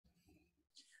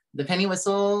The penny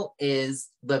whistle is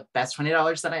the best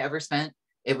 $20 that I ever spent.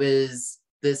 It was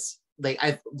this, like,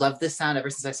 I've loved this sound ever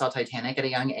since I saw Titanic at a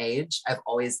young age. I've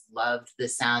always loved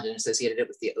this sound and associated it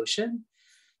with the ocean.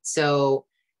 So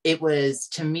it was,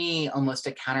 to me, almost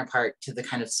a counterpart to the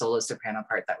kind of solo soprano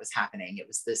part that was happening. It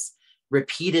was this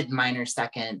repeated minor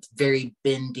second, very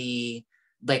bendy,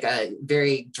 like a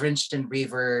very drenched in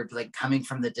reverb, like coming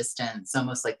from the distance,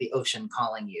 almost like the ocean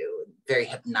calling you, very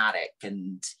hypnotic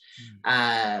and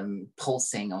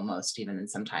pulsing almost, even in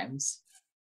sometimes.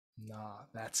 Nah,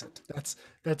 that's it.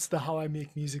 That's the how I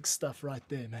make music stuff right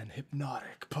there, man.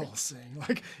 Hypnotic, pulsing.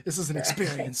 Like this is an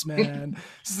experience, man.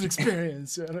 This is an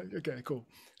experience. Okay, cool.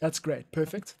 That's great.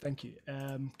 Perfect. Thank you.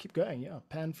 Keep going. Yeah,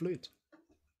 pan flute.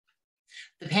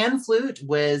 The pan flute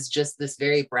was just this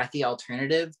very breathy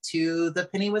alternative to the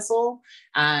penny whistle.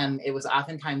 It was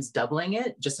oftentimes doubling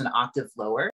it, just an octave lower.